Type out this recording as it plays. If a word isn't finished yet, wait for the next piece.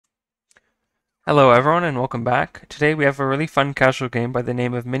Hello everyone and welcome back. Today we have a really fun casual game by the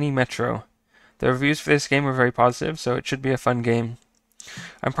name of Mini Metro. The reviews for this game are very positive, so it should be a fun game.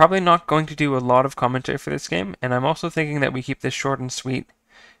 I'm probably not going to do a lot of commentary for this game, and I'm also thinking that we keep this short and sweet.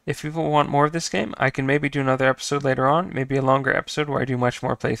 If people want more of this game, I can maybe do another episode later on, maybe a longer episode where I do much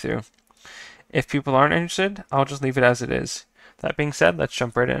more playthrough. If people aren't interested, I'll just leave it as it is. That being said, let's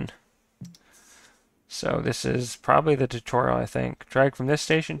jump right in. So this is probably the tutorial, I think. Drag from this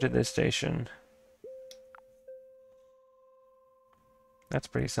station to this station. That's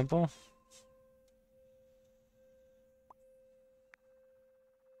pretty simple.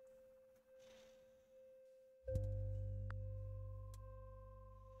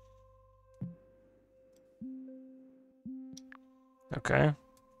 Okay.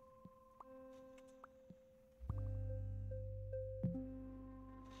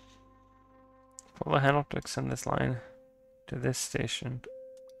 Pull the handle to extend this line to this station.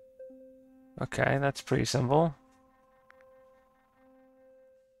 Okay, that's pretty simple.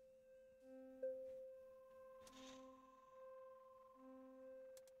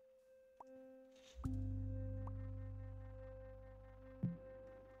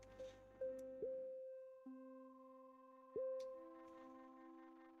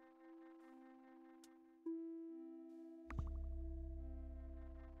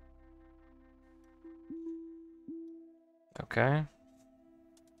 Okay.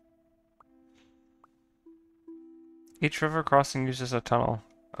 Each river crossing uses a tunnel.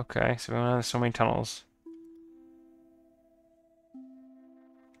 Okay, so we don't have so many tunnels.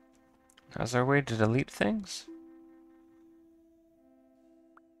 Is there a way to delete things?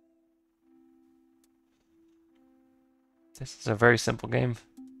 This is a very simple game.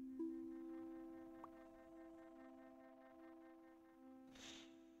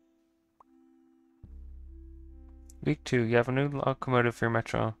 Week 2, you have a new locomotive for your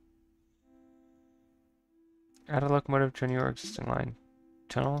metro. Add a locomotive to a new or existing line.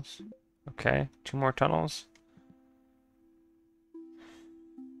 Tunnels? Okay, 2 more tunnels.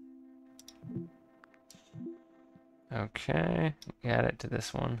 Okay, we add it to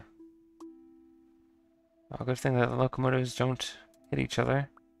this one. Oh, good thing that the locomotives don't hit each other.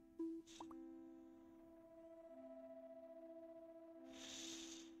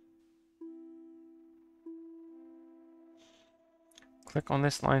 Click on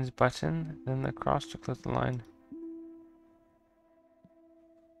this line's button, then the cross to close the line.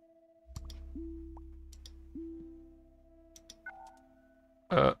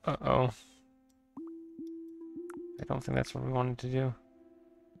 Uh-oh. I don't think that's what we wanted to do.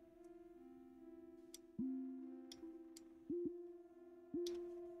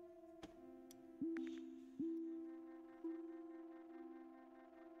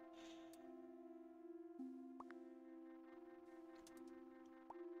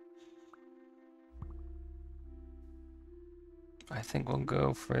 I think we'll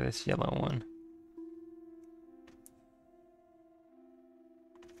go for this yellow one.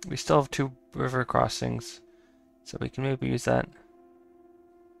 We still have 2 river crossings, so we can maybe use that.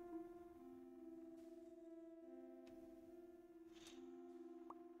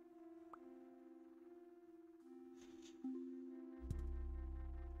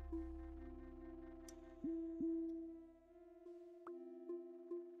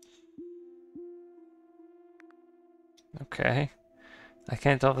 Okay. I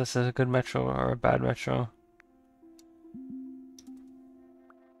can't tell if this is a good metro or a bad metro.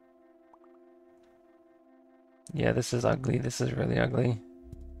 Yeah, this is ugly. This is really ugly.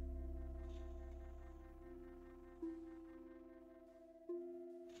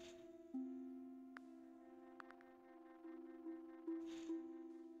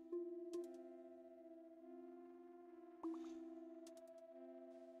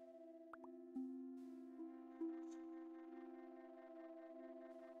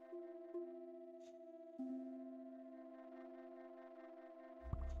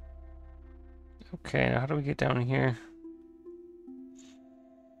 Okay, now how do we get down here?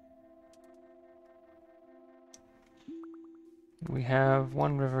 We have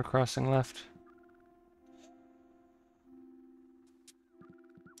 1 river crossing left.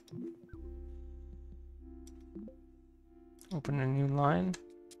 Open a new line.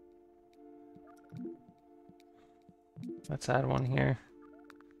 Let's add one here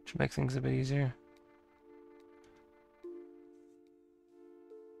to make things a bit easier.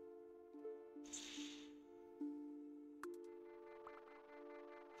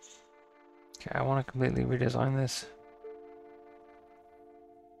 Okay, I want to completely redesign this.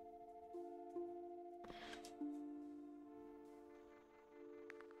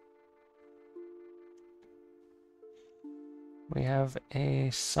 We have a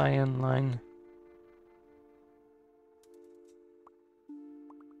cyan line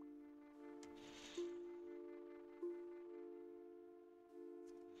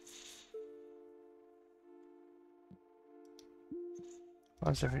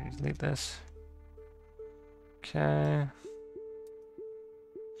Pause if we delete this. Okay.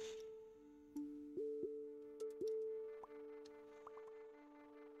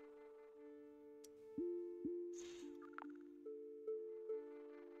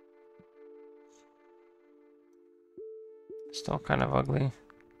 Still kind of ugly.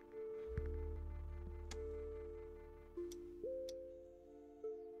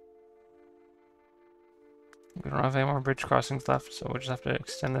 We don't have any more bridge crossings left, so we'll just have to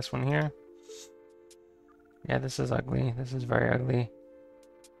extend this one here. Yeah, this is ugly. This is very ugly.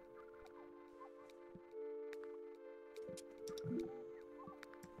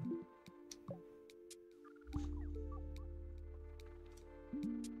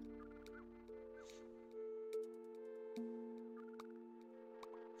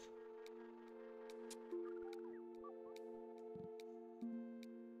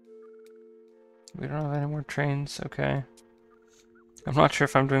 We don't have any more trains, okay. I'm not sure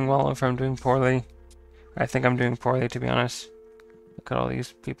if I'm doing well or if I'm doing poorly. I think I'm doing poorly, to be honest. Look at all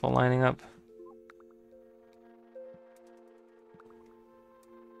these people lining up.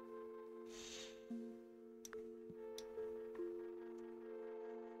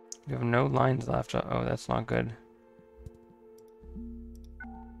 We have no lines left. Oh, that's not good.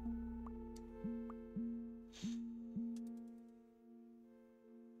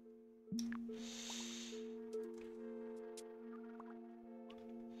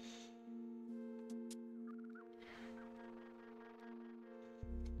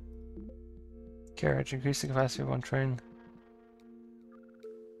 Carriage, increase the capacity of one train.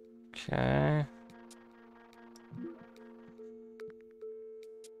 Okay.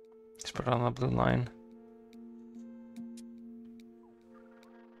 Let's put it on the blue line.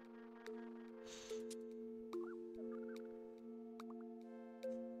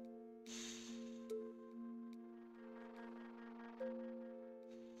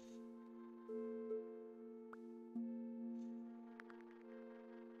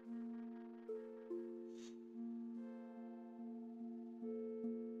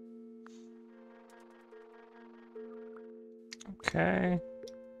 Okay.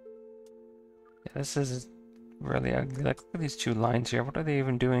 Yeah, this is really ugly. Like, look at these two lines here. What are they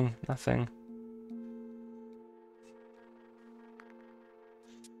even doing? Nothing.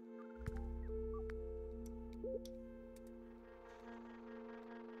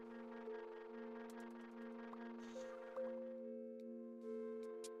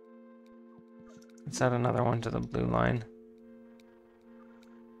 Let's add another one to the blue line.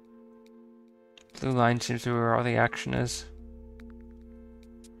 Blue line seems to be where all the action is.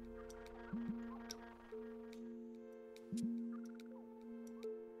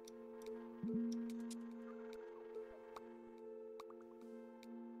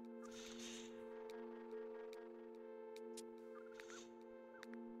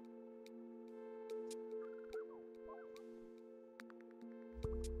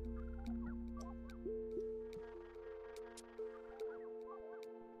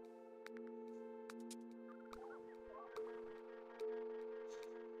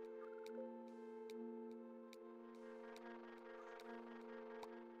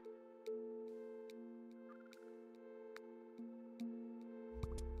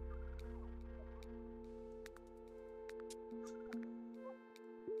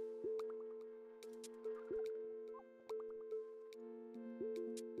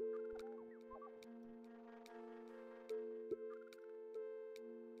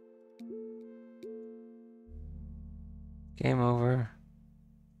 Game over.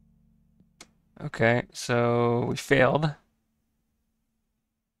 Okay, so we failed.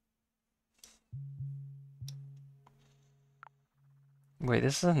 Wait,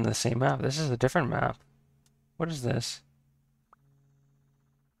 this isn't the same map. This is a different map. What is this?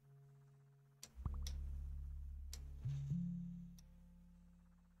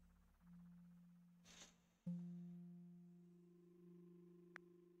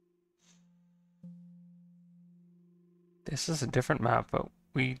 This is a different map, but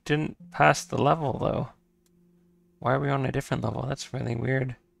we didn't pass the level, though. Why are we on a different level? That's really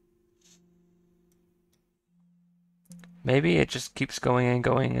weird. Maybe it just keeps going and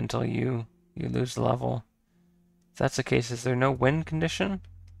going until you lose the level. If that's the case, is there no win condition?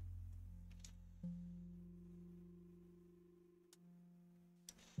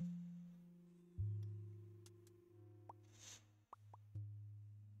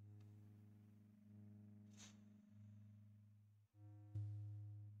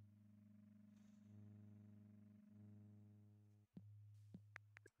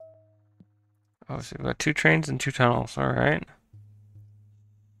 Oh, so we've got 2 trains and 2 tunnels, alright.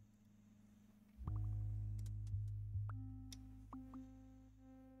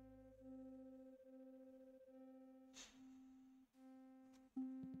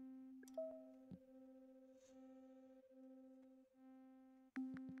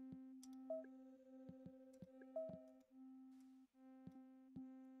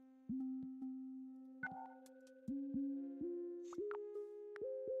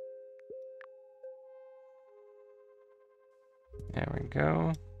 There we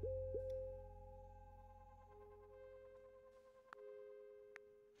go.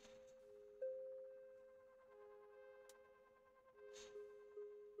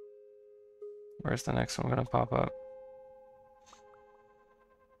 Where's the next one gonna pop up?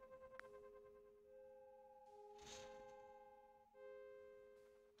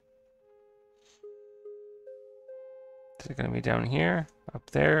 Is it gonna be down here? Up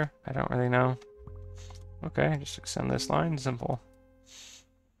there? I don't really know. Okay, just extend this line, simple.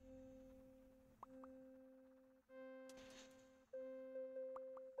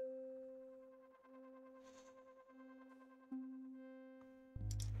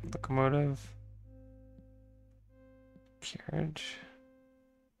 Locomotive. Carriage.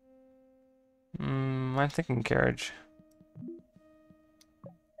 I'm thinking carriage.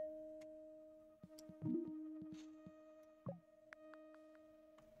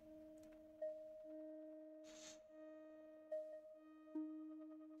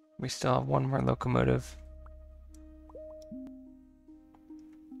 We still have one more locomotive.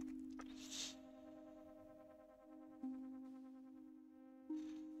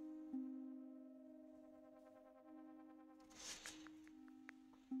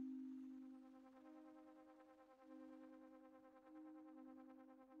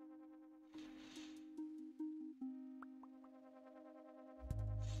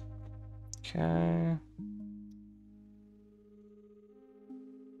 Okay.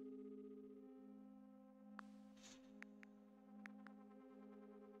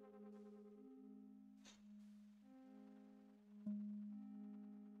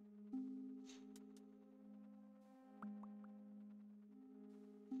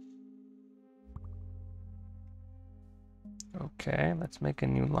 Okay, let's make a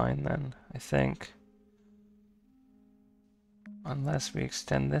new line then, I think. Unless we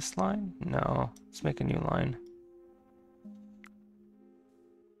extend this line? No, let's make a new line.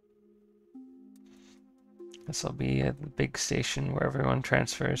 This will be a big station where everyone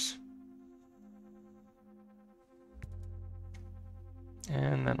transfers.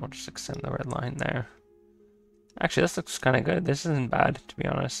 And then we'll just extend the red line there. Actually, this looks kind of good. This isn't bad, to be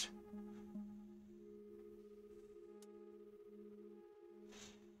honest.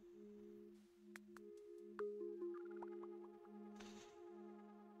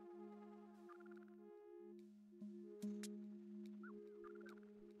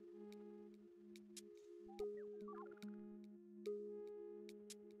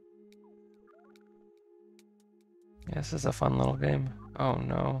 Yeah, this is a fun little game. Oh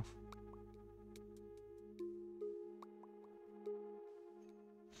no.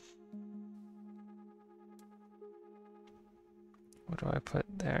 What do I put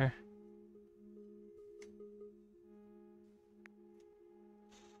there?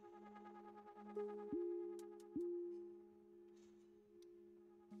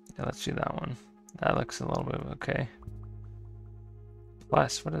 Yeah, let's do that one. That looks a little bit okay.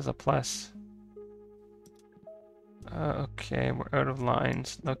 Plus, what is a plus? Okay, we're out of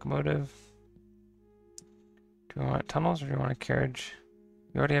lines. Locomotive. Do we want tunnels or do we want a carriage?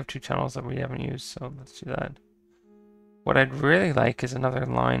 We already have 2 tunnels that we haven't used, so let's do that. What I'd really like is another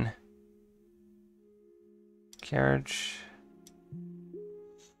line. Carriage.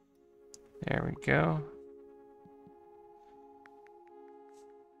 There we go.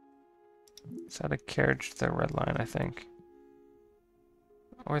 Is that a carriage to the red line, I think?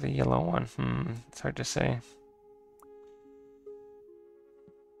 Or the yellow one? It's hard to say.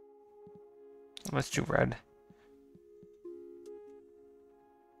 Let's do red.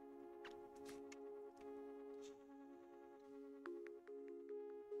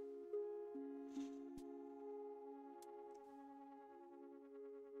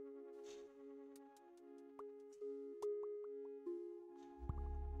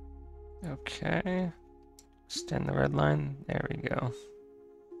 Okay. Extend the red line. There we go.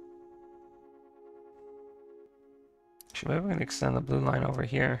 Actually, maybe we can extend the blue line over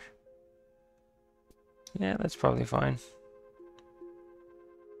here. Yeah, that's probably fine.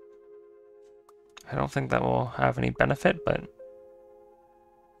 I don't think that will have any benefit, but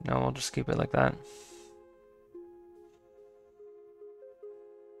no, we'll just keep it like that.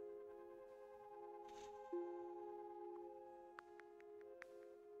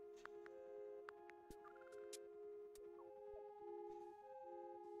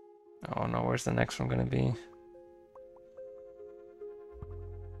 Oh no, where's the next one gonna be?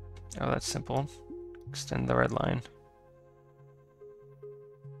 Oh, that's simple. Extend the red line.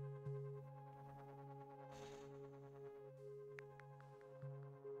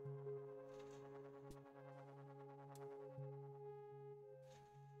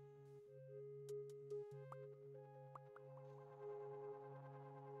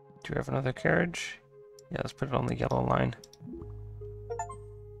 we have another carriage? Yeah, let's put it on the yellow line.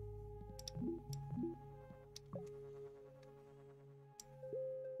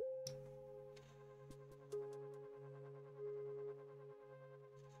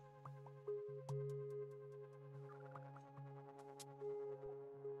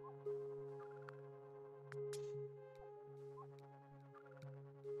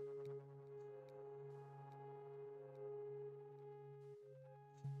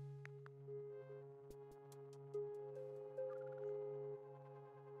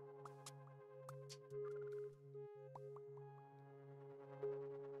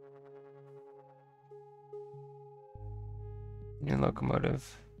 New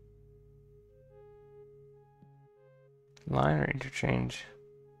locomotive. Line or interchange?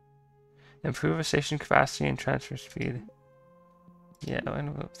 Improve a station capacity and transfer speed. Yeah, I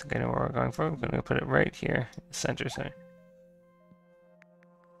don't think I know where we're going for. I'm going to put it right here, center.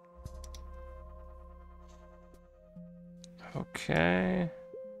 Okay.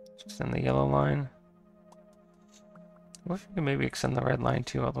 Extend the yellow line. What if we could maybe extend the red line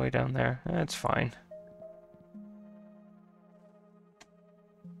too all the way down there? That's fine.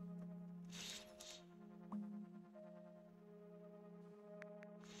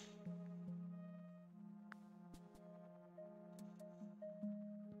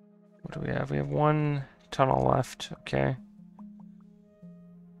 What do we have? We have one tunnel left. Okay.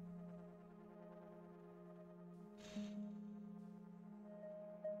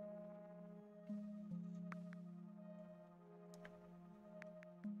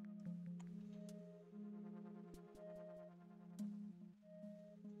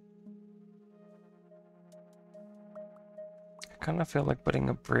 I kind of feel like putting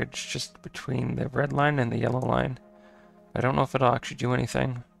a bridge just between the red line and the yellow line. I don't know if it'll actually do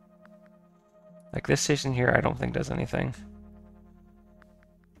anything. Like this station here, I don't think does anything.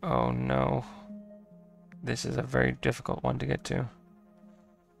 Oh no. This is a very difficult one to get to.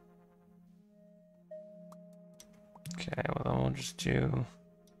 Okay, well then we'll just do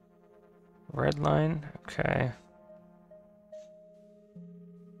red line. Okay.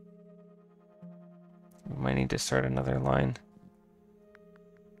 We might need to start another line.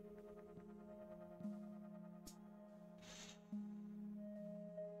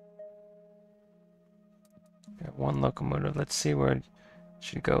 We have one locomotive. Let's see where it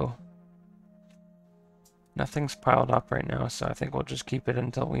should go. Nothing's piled up right now, so I think we'll just keep it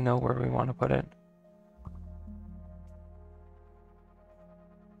until we know where we want to put it.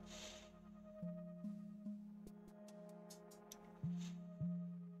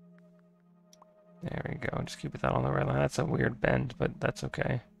 There we go. Just keep that on the red line. That's a weird bend, but that's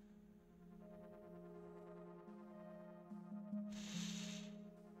okay.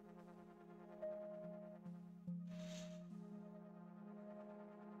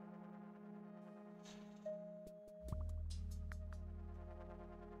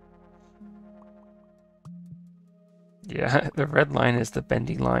 Yeah, the red line is the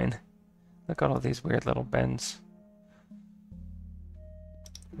bendy line. Look at all these weird little bends.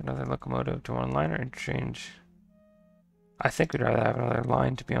 Another locomotive to one line or interchange? I think we'd rather have another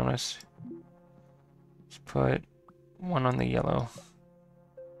line, to be honest. Let's put one on the yellow.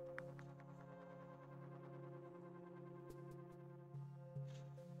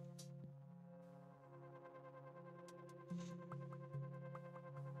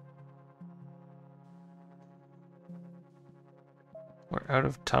 We're out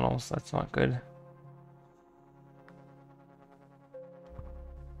of tunnels, that's not good.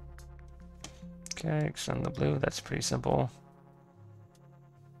 Okay, extend the blue, that's pretty simple.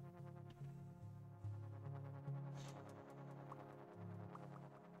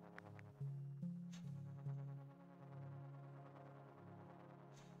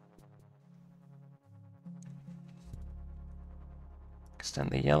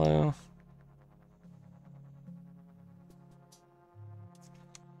 Extend the yellow.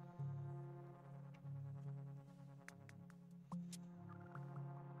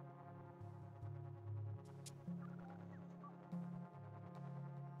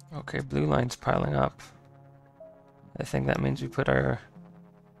 Okay, blue line's piling up. I think that means we put our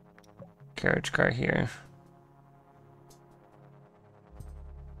carriage car here.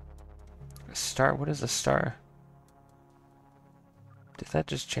 A star? What is a star? Did that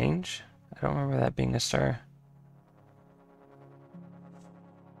just change? I don't remember that being a star.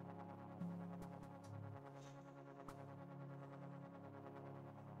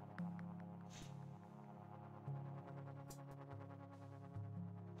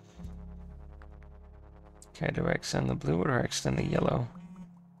 Okay, do I extend the blue or do I extend the yellow?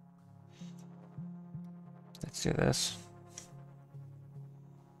 Let's do this.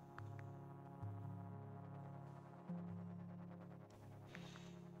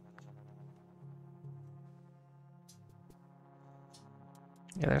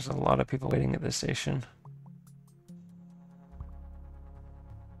 Yeah, there's a lot of people waiting at this station.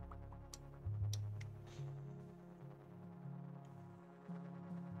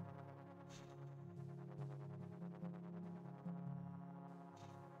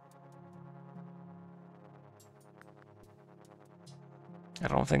 I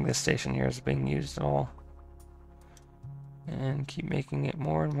don't think this station here is being used at all. And keep making it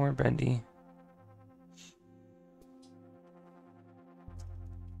more and more bendy.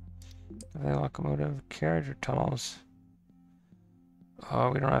 Are they locomotive, carriage, or tunnels?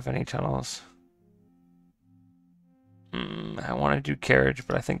 Oh, we don't have any tunnels. I want to do carriage,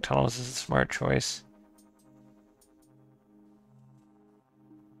 but I think tunnels is a smart choice.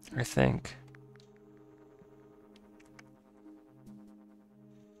 I think.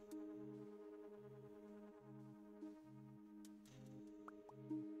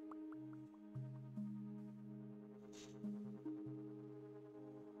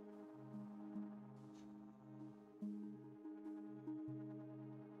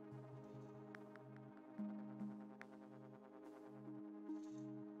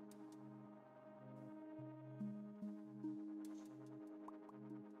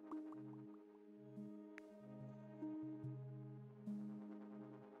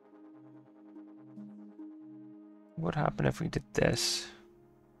 What would happen if we did this?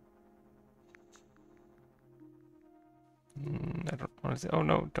 I don't want to. Oh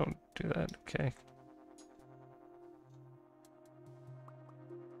no, don't do that. Okay.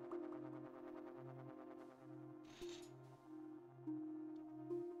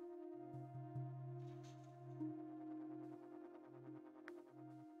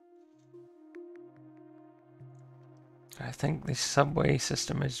 I think the subway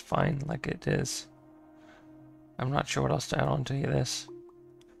system is fine like it is. I'm not sure what else to add on to this.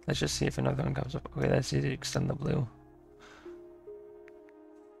 Let's just see if another one comes up. Okay, let's see to extend the blue.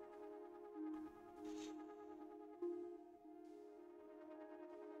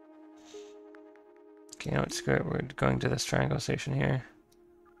 Okay, now it's good. We're going to this triangle station here.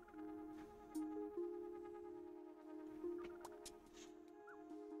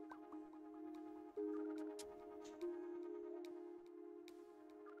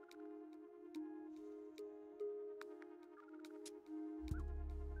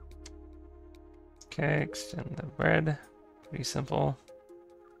 Okay, extend the red. Pretty simple.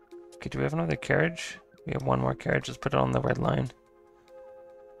 Okay, do we have another carriage? We have one more carriage. Let's put it on the red line.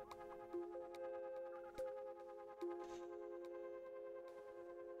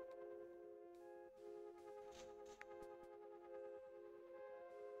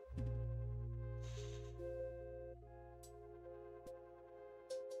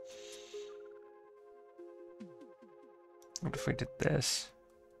 What if we did this?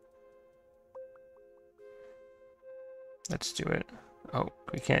 Let's do it. Oh,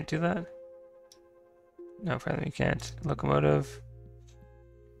 we can't do that? No, apparently we can't. Locomotive.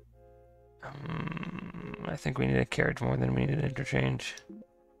 I think we need a carriage more than we need an interchange.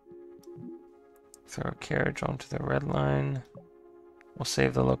 Throw a carriage onto the red line. We'll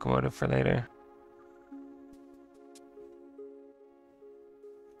save the locomotive for later.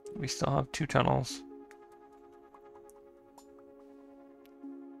 We still have 2 tunnels.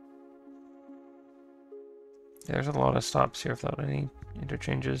 There's a lot of stops here without any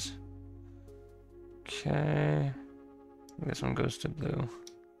interchanges. Okay. This one goes to blue.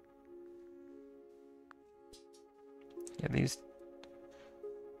 Yeah,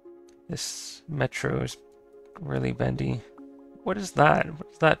 this metro is really bendy. What is that?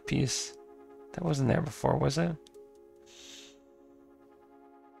 What's that piece? That wasn't there before, was it?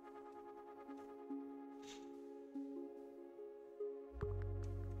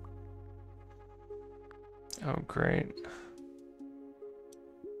 Oh, great.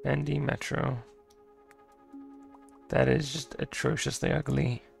 Bendy metro. That is just atrociously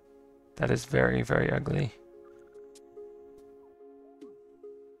ugly. That is very, very ugly.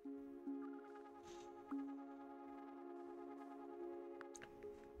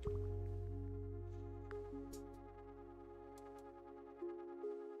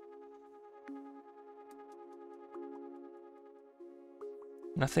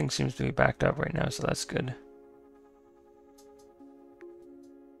 Nothing seems to be backed up right now, so that's good.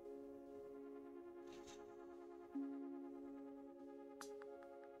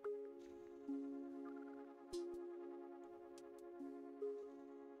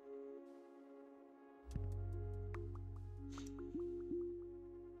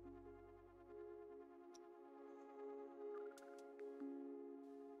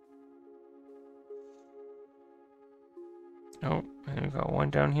 Oh, and we've got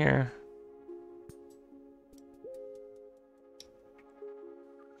one down here.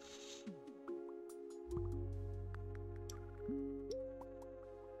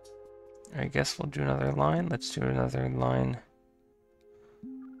 I guess we'll do another line. Let's do another line.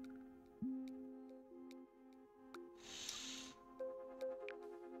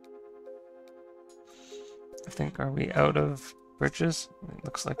 I think, are we out of bridges? It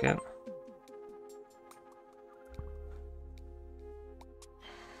looks like it.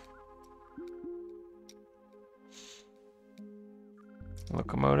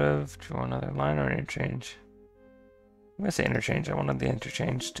 Locomotive, do you want another line or interchange? I'm gonna say interchange. I wanted the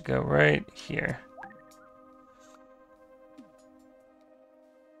interchange to go right here.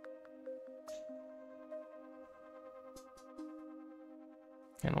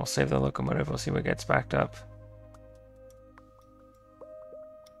 And we'll save the locomotive. We'll see what gets backed up.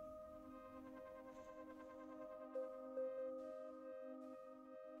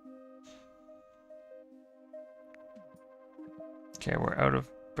 Okay, we're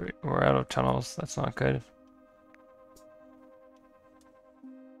out of tunnels. That's not good.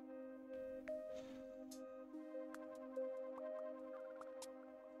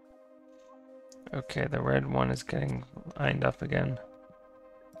 Okay, the red one is getting lined up again.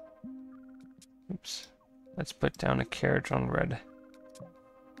 Oops. Let's put down a carriage on red.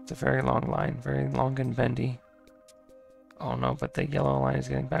 It's a very long line, very long and bendy. Oh no, but the yellow line is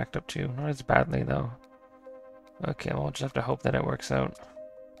getting backed up too. Not as badly though. Okay, well, we'll just have to hope that it works out.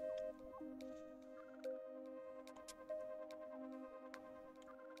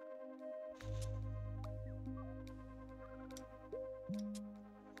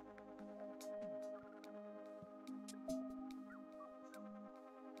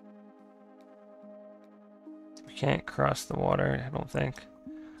 We can't cross the water, I don't think.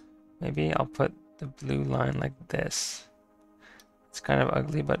 Maybe I'll put the blue line like this. It's kind of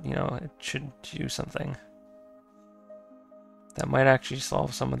ugly, but you know, it should do something. That might actually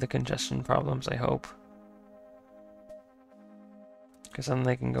solve some of the congestion problems, I hope. Because then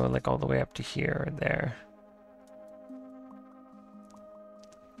they can go like all the way up to here or there.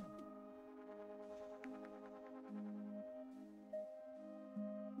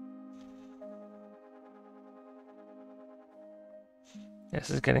 This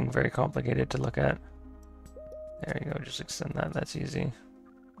is getting very complicated to look at. There you go, just extend that, that's easy.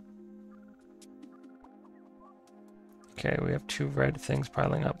 Okay, we have two red things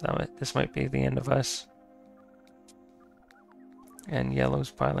piling up. This might be the end of us. And yellow's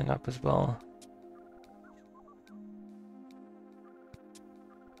piling up as well.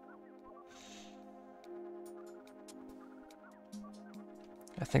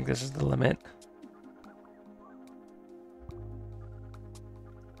 I think this is the limit.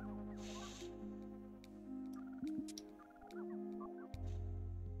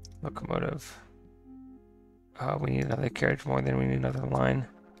 Locomotive. We need another carriage more than we need another line.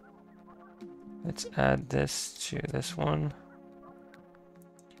 Let's add this to this one.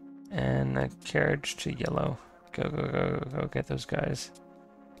 And a carriage to yellow. Go, go, go, go, go, get those guys.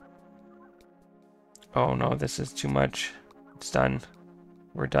 Oh no, this is too much. It's done.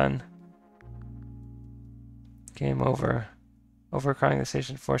 We're done. Game over. Overcrowding the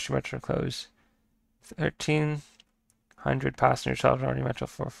station forced Metro to close. 1,300 passengers held on Metro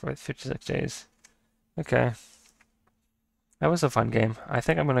for 56 days. Okay. That was a fun game. I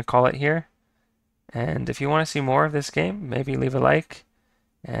think I'm going to call it here. And if you want to see more of this game, maybe leave a like.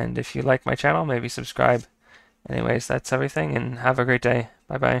 And if you like my channel, maybe subscribe. Anyways, that's everything, and have a great day.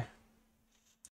 Bye-bye.